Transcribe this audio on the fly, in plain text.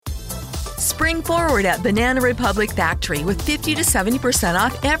Spring forward at Banana Republic Factory with 50 to 70%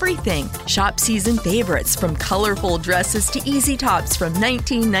 off everything. Shop season favorites from colorful dresses to easy tops from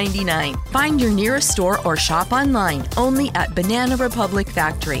 $19.99. Find your nearest store or shop online only at Banana Republic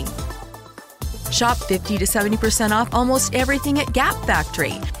Factory. Shop 50 to 70% off almost everything at Gap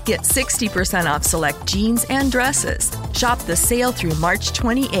Factory. Get 60% off select jeans and dresses. Shop the sale through March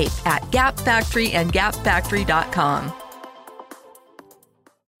 28th at Gap Factory and gapfactory.com.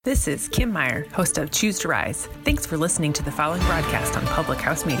 This is Kim Meyer, host of Choose to Rise. Thanks for listening to the following broadcast on Public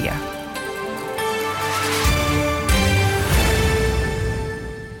House Media.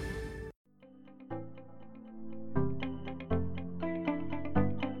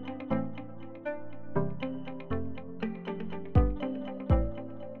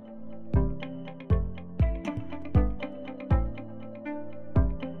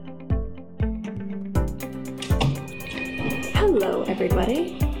 Hello,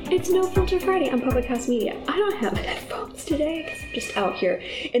 everybody. It's No Filter Friday on Public House Media. I don't have headphones today because I'm just out here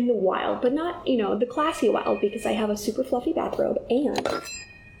in the wild, but not, the classy wild, because I have a super fluffy bathrobe and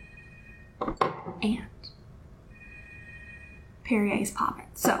Perrier's popping.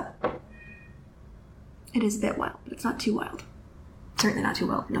 So, it is a bit wild, but it's not too wild. Certainly not too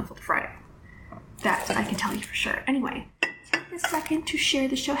wild for No Filter Friday. That I can tell you for sure. Anyway, take a second to share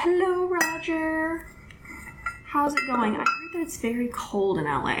the show. Hello, Roger. How's it going? I heard that it's very cold in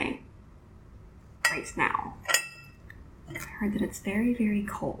LA right now. I heard that it's very, very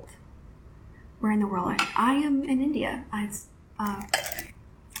cold. Where in the world? I am in India. And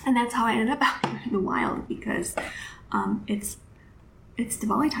that's how I ended up out in the wild, because it's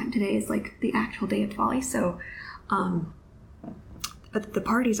Diwali time. Today is like the actual day of Diwali. So, but the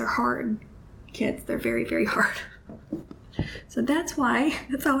parties are hard. Kids, they're very, very hard. So that's how I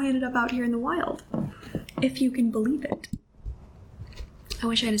ended up out here in the wild. If you can believe it. I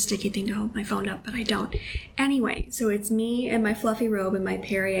wish I had a sticky thing to hold my phone up, but I don't. Anyway, so it's me and my fluffy robe and my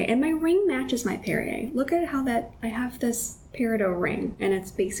Perrier, and my ring matches my Perrier. Look at how I have this peridot ring, and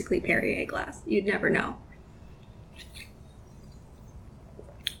it's basically Perrier glass. You'd never know.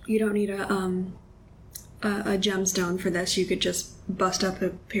 You don't need a gemstone for this. You could just bust up a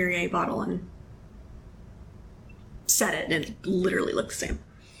Perrier bottle and set it, and it literally looks the same.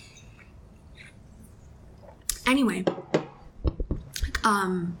 Anyway,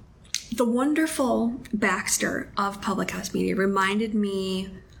 the wonderful Baxter of Public House Media reminded me,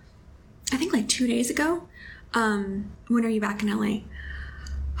 I think like 2 days ago, when are you back in LA?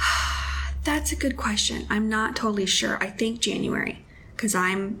 That's a good question. I'm not totally sure. I think January, because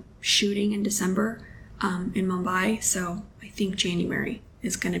I'm shooting in December in Mumbai, so I think January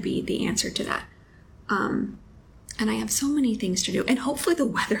is going to be the answer to that. And I have so many things to do, and hopefully the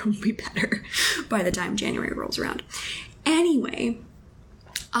weather will be better by the time January rolls around. Anyway,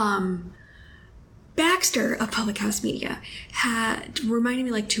 Baxter of Public House Media had reminded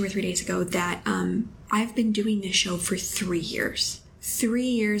me like 2 or 3 days ago that I've been doing this show for 3 years. 3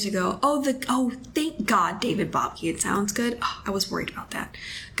 years ago. Thank God, David Bobke. It sounds good. Oh, I was worried about that.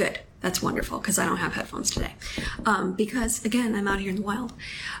 Good. That's wonderful, because I don't have headphones today. Because, again, I'm out here in the wild.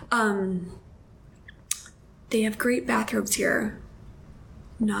 They have great bathrobes here,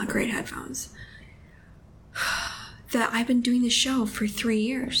 not great headphones. That I've been doing this show for 3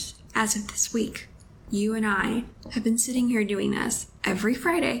 years. As of this week, you and I have been sitting here doing this every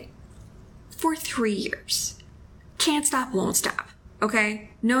Friday for 3 years. Can't stop, won't stop.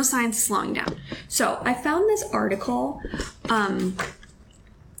 Okay? No signs of slowing down. So I found this article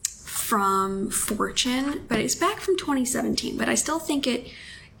from Fortune, but it's back from 2017, but I still think it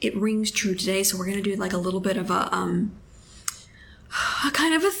rings true today, so we're going to do like a little bit of a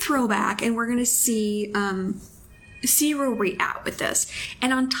kind of a throwback, and we're going to see where we're at with this.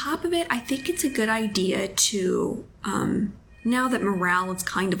 And on top of it, I think it's a good idea to, now that morale is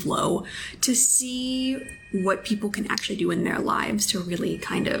kind of low, to see what people can actually do in their lives to really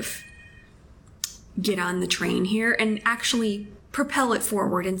kind of get on the train here and actually propel it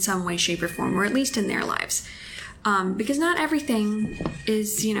forward in some way, shape, or form, or at least in their lives. Because not everything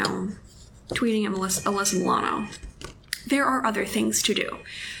is, tweeting at Alyssa Milano. There are other things to do.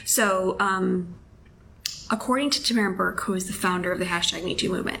 So, according to Tamara Burke, who is the founder of the hashtag MeToo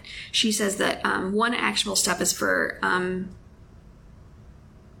movement, she says that one actionable step is for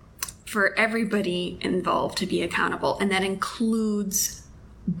everybody involved to be accountable, and that includes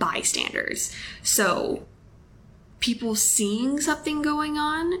bystanders. So people seeing something going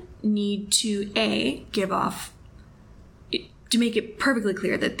on need to to make it perfectly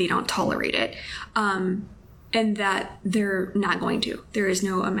clear that they don't tolerate it, and that they're not going to. There is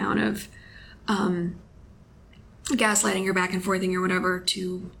no amount of gaslighting or back and forthing or whatever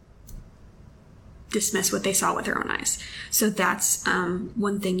to dismiss what they saw with their own eyes. So that's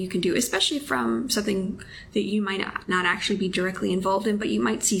one thing you can do, especially from something that you might not actually be directly involved in, but you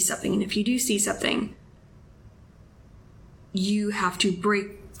might see something. And if you do see something, you have to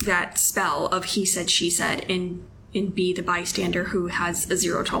break that spell of he said, she said, and be the bystander who has a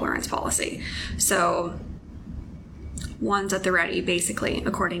zero tolerance policy. So one's at the ready, basically,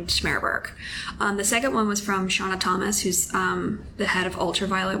 according to Tamara Burke. The second one was from Shauna Thomas, who's the head of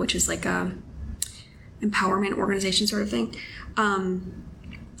Ultraviolet, which is like a empowerment organization sort of thing.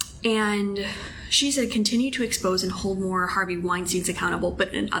 And she said, continue to expose and hold more Harvey Weinsteins accountable,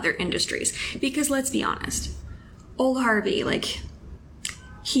 but in other industries. Because let's be honest, old Harvey, like,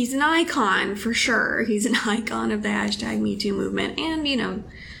 he's an icon for sure. He's an icon of the #MeToo movement. And, you know,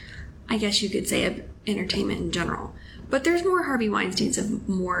 I guess you could say of entertainment in general. But there's more Harvey Weinsteins of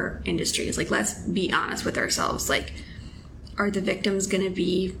more industries. Like, let's be honest with ourselves. Like, are the victims going to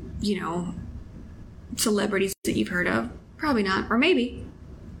be, you know, celebrities that you've heard of? Probably not. Or maybe.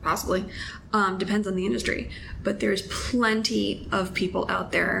 Possibly. Depends on the industry. But there's plenty of people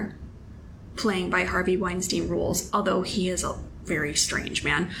out there playing by Harvey Weinstein rules, although he is a very strange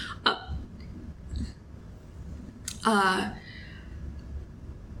man.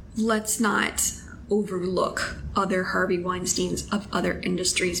 Let's not overlook other Harvey Weinsteins of other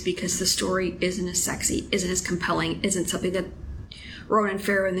industries because the story isn't as sexy, isn't as compelling, isn't something that Ronan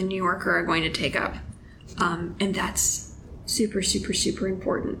Farrow and the New Yorker are going to take up. And that's super, super, super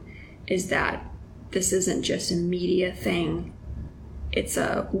important, is that this isn't just a media thing. It's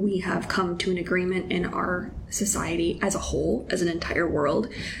we have come to an agreement in our society as a whole, as an entire world,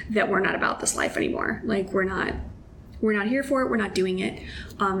 that we're not about this life anymore. Like, we're not here for it, we're not doing it,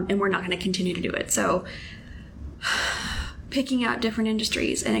 and we're not going to continue to do it. So picking out different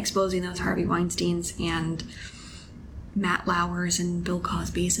industries and exposing those Harvey Weinsteins and Matt Lauers and Bill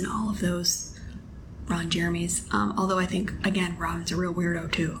Cosbys and all of those Ron Jeremys, although I think, again, Ron's a real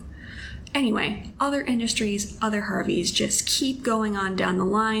weirdo too. Anyway, other industries, other Harveys, just keep going on down the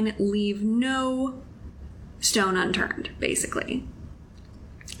line, leave no stone unturned, basically.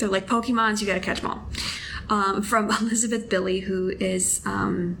 They're like Pokemons, you gotta catch them all. From Elizabeth Billy, who is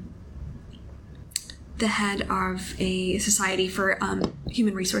the head of a society for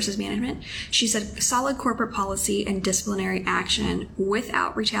human resources management. She said, solid corporate policy and disciplinary action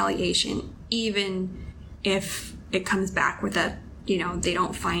without retaliation, even if it comes back with a, you know, they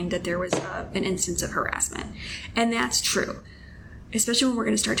don't find that there was an instance of harassment. And that's true, especially when we're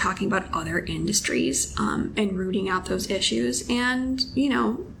going to start talking about other industries and rooting out those issues. And, you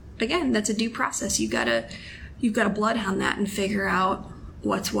know, again, that's a due process. You've got to bloodhound that and figure out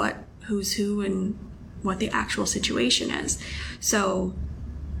what's what, who's who, and what the actual situation is. So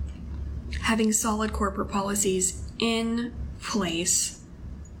having solid corporate policies in place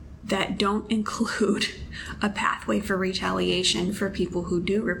that don't include a pathway for retaliation for people who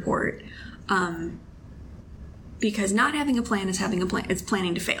do report, because not having a plan is having a plan. It's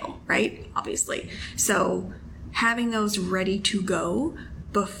planning to fail, right? Obviously. So having those ready to go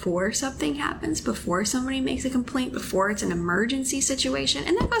before something happens, before somebody makes a complaint, before it's an emergency situation.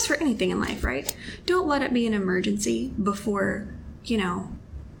 And that goes for anything in life, right? Don't let it be an emergency before, you know,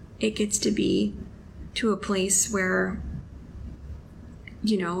 it gets to be to a place where,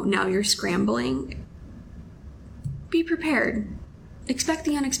 you know, now you're scrambling. Be prepared. Expect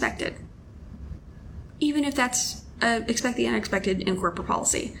the unexpected. Even if that's expect the unexpected in corporate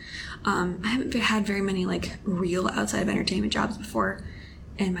policy. I haven't had very many like real outside of entertainment jobs before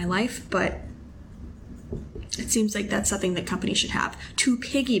in my life, but it seems like that's something that companies should have. To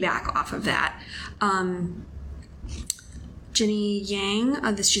piggyback off of that, Jenny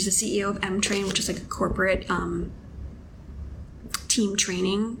Yang, she's the CEO of M-Train, which is like a corporate team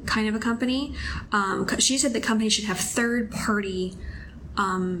training kind of a company. She said the company should have third-party,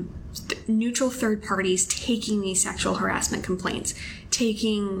 neutral third parties taking these sexual harassment complaints,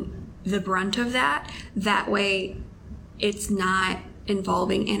 taking the brunt of that. That way it's not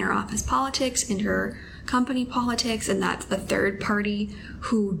involving inter-office politics, inter-company politics, and that's the third party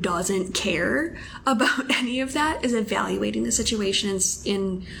who doesn't care about any of that is evaluating the situation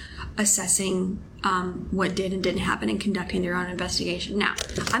in assessing what did and didn't happen and conducting their own investigation. Now,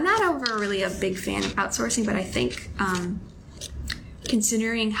 I'm not really a big fan of outsourcing, but I think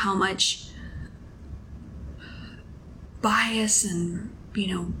considering how much bias and, you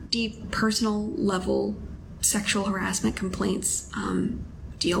know, deep personal level sexual harassment complaints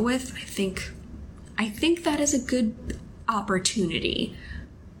deal with, I think that is a good opportunity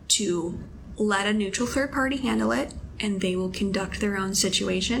to let a neutral third party handle it, and they will conduct their own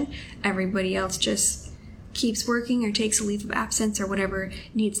situation. Everybody else just keeps working or takes a leave of absence or whatever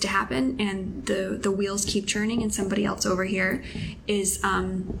needs to happen, and the wheels keep churning, and somebody else over here is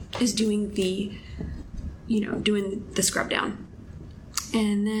doing the scrub down.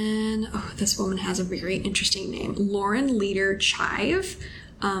 And then this woman has a very interesting name, Lauren Leader Chive,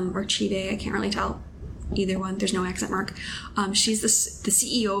 or Chive, I can't really tell. Either one, there's no accent mark. She's the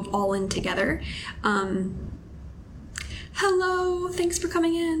CEO of All In Together. Hello, thanks for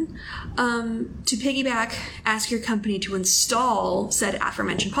coming in. To piggyback, ask your company to install said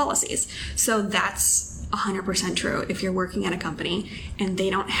aforementioned policies. So that's 100% true. If you're working at a company and they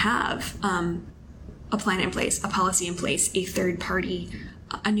don't have a plan in place, a policy in place,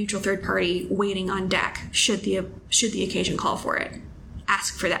 a neutral third party waiting on deck should the occasion call for it,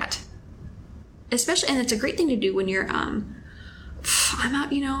 ask for that. Especially, and it's a great thing to do when you're I'm out,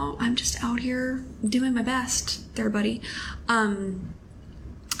 I'm just out here doing my best there, buddy.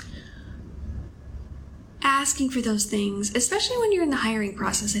 Asking for those things, especially when you're in the hiring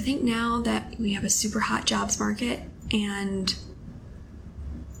process. I think now that we have a super hot jobs market and,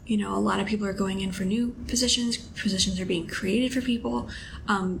 a lot of people are going in for new positions are being created for people.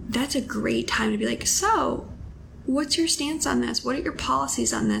 That's a great time to be like, so what's your stance on this? What are your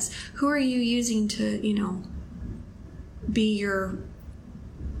policies on this? Who are you using to, be your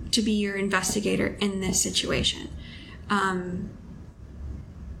investigator in this situation? And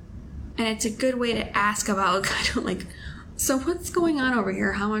it's a good way to ask about kind of like, so what's going on over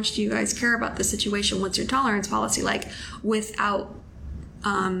here? How much do you guys care about the situation? What's your tolerance policy like, without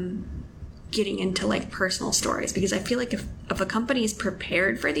getting into like personal stories? Because I feel like if a company is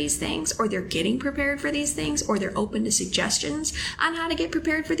prepared for these things, or they're getting prepared for these things, or they're open to suggestions on how to get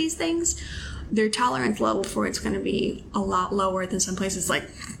prepared for these things, their tolerance level for it's going to be a lot lower than some places like,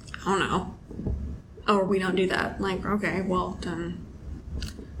 I don't know, or we don't do that. Like, okay, well, then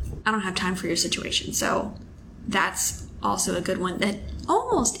I don't have time for your situation. So that's also a good one that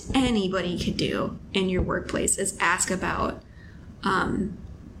almost anybody could do in your workplace, is ask about,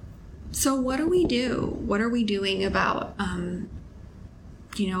 so what do we do? What are we doing about,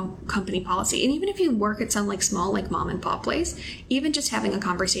 company policy? And even if you work at some like small, like mom and pop place, even just having a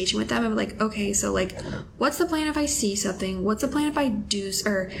conversation with them, I'm like, okay, so like, what's the plan if I see something? What's the plan if I do,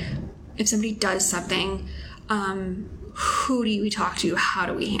 or if somebody does something, who do we talk to? How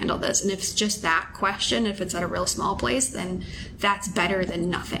do we handle this? And if it's just that question, if it's at a real small place, then that's better than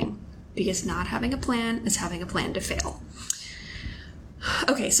nothing, because not having a plan is having a plan to fail.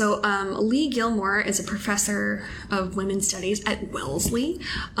 Okay, so Lee Gilmore is a professor of women's studies at Wellesley,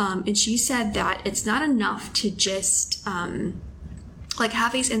 and she said that it's not enough to just like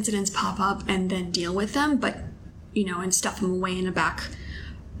have these incidents pop up and then deal with them, but and stuff them away in a back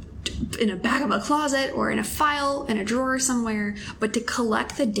of a closet or in a file in a drawer somewhere, but to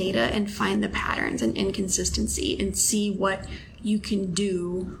collect the data and find the patterns and inconsistency and see what you can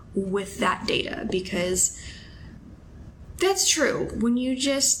do with that data, because that's true. When you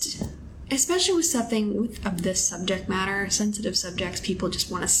just, especially with something of this subject matter, sensitive subjects, people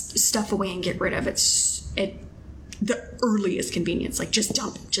just want to stuff away and get rid of. It's the earliest convenience, like just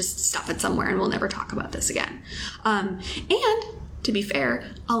dump it, just stuff it somewhere and we'll never talk about this again. And to be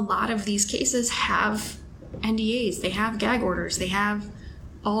fair, a lot of these cases have NDAs, they have gag orders, they have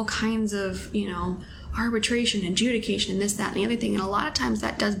all kinds of, arbitration, adjudication, and this, that, and the other thing. And a lot of times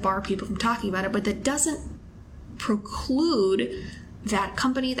that does bar people from talking about it, but that doesn't preclude that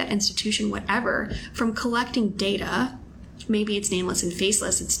company, that institution, whatever, from collecting data. Maybe it's nameless and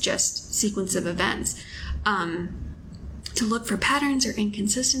faceless, it's just sequence of events, to look for patterns or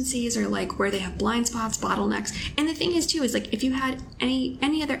inconsistencies, or like where they have blind spots, bottlenecks. And the thing is too, is like if you had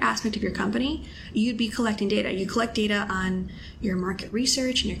any other aspect of your company, you'd be collecting data. You collect data on your market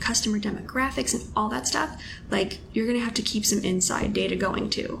research and your customer demographics and all that stuff. Like, you're gonna have to keep some inside data going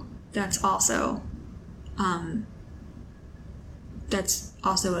too. That's also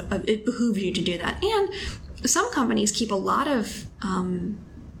it behooves you to do that. And some companies keep a lot of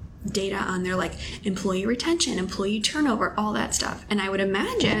data on their like employee retention, employee turnover, all that stuff. And I would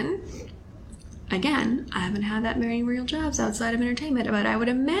imagine, again, I haven't had that many real jobs outside of entertainment, but I would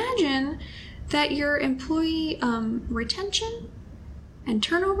imagine that your employee retention and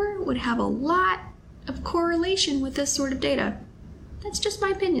turnover would have a lot of correlation with this sort of data. That's just my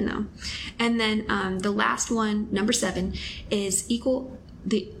opinion, though. And then the last one, number 7, is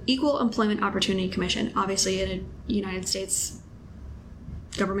the Equal Employment Opportunity Commission, obviously in a United States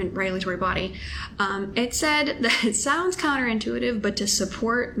government regulatory body. It said that it sounds counterintuitive, but to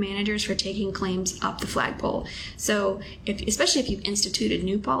support managers for taking claims up the flagpole. So, especially if you've instituted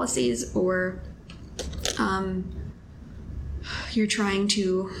new policies, or you're trying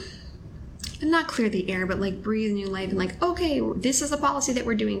to not clear the air, but like breathe new life and like, okay, this is the policy that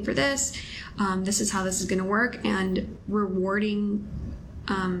we're doing for this. This is how this is going to work, and rewarding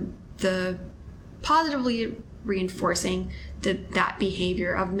the positively reinforcing that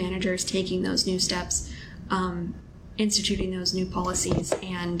behavior of managers taking those new steps, instituting those new policies,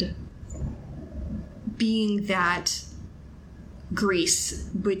 and being that grease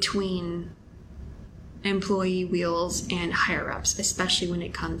between employee wheels and higher ups, especially when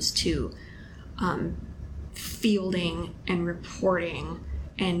it comes to fielding and reporting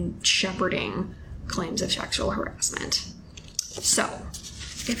and shepherding claims of sexual harassment. So,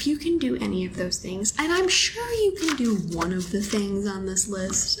 if you can do any of those things, and I'm sure you can do one of the things on this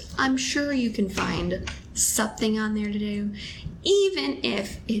list, I'm sure you can find something on there to do, even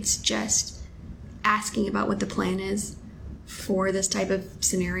if it's just asking about what the plan is for this type of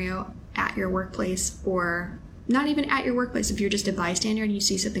scenario at your workplace, or not even at your workplace, if you're just a bystander and you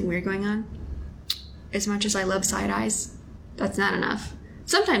see something weird going on. As much as I love side eyes, that's not enough.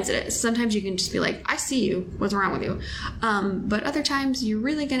 Sometimes it is. Sometimes you can just be like, I see you, what's wrong with you? But other times you're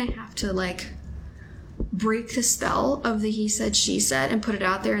really gonna have to like break the spell of the he said, she said, and put it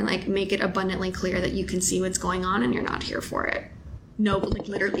out there and like make it abundantly clear that you can see what's going on and you're not here for it. No, but like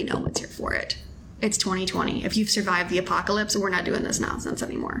literally no one's here for it. It's 2020. If you've survived the apocalypse, we're not doing this nonsense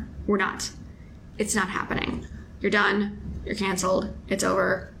anymore. We're not. It's not happening. You're done. You're canceled. It's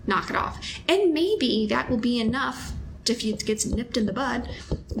over. Knock it off. And maybe that will be enough if it gets nipped in the bud,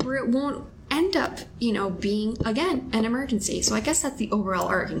 where it won't end up, being, again, an emergency. So I guess that's the overall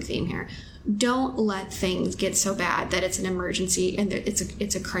arcing theme here. Don't let things get so bad that it's an emergency and that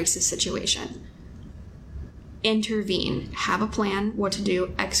it's a crisis situation. Intervene. Have a plan, what to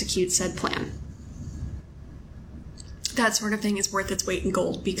do, execute said plan. That sort of thing is worth its weight in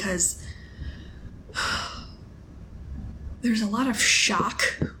gold, because there's a lot of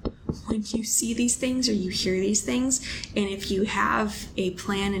shock when you see these things or you hear these things. And if you have a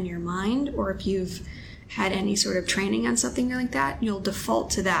plan in your mind, or if you've had any sort of training on something like that, you'll default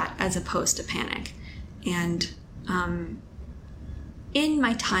to that as opposed to panic. And in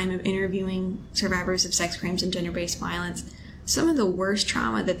my time of interviewing survivors of sex crimes and gender-based violence, some of the worst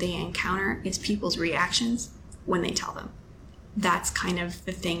trauma that they encounter is people's reactions when they tell them. That's kind of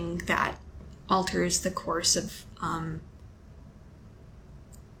the thing that alters the course of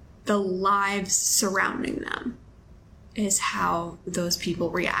the lives surrounding them, is how those people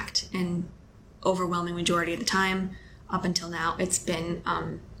react. And overwhelming majority of the time, up until now, it's been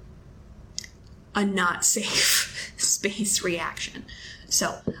a not safe space reaction.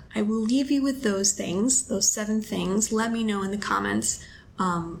 So I will leave you with those things, those 7 things. Let me know in the comments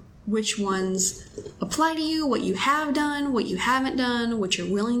which ones apply to you, what you have done, what you haven't done, what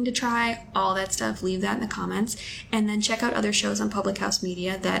you're willing to try, all that stuff. Leave that in the comments. And then check out other shows on Public House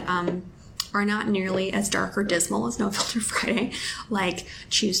Media that are not nearly as dark or dismal as No Filter Friday, like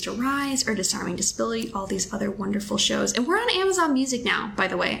Choose to Rise or Disarming Disability, all these other wonderful shows. And we're on Amazon Music now, by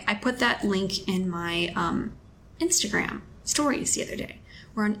the way. I put that link in my Instagram stories the other day.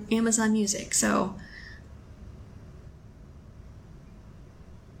 We're on Amazon Music, so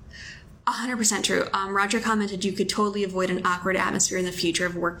 100% true. Roger commented you could totally avoid an awkward atmosphere in the future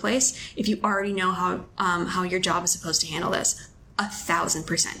of a workplace if you already know how your job is supposed to handle this.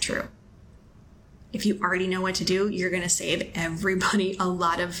 1,000% true. If you already know what to do, you're going to save everybody a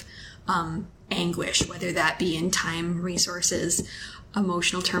lot of anguish, whether that be in time, resources,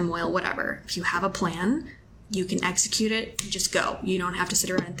 emotional turmoil, whatever. If you have a plan, you can execute it, you just go. You don't have to sit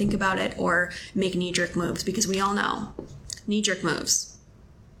around and think about it or make knee-jerk moves, because we all know knee-jerk moves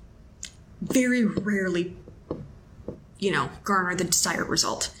very rarely, garner the desired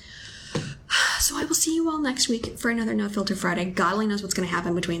result. So I will see you all next week for another No Filter Friday. God only knows what's going to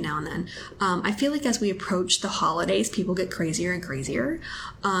happen between now and then. I feel like as we approach the holidays, people get crazier and crazier.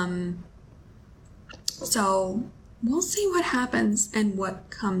 So we'll see what happens and what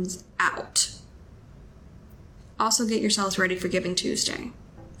comes out. Also, get yourselves ready for Giving Tuesday.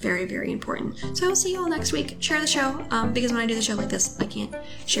 Very, very important. So I'll see you all next week. Share the show, because when I do the show like this, I can't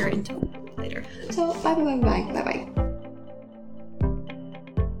share it until later. So bye.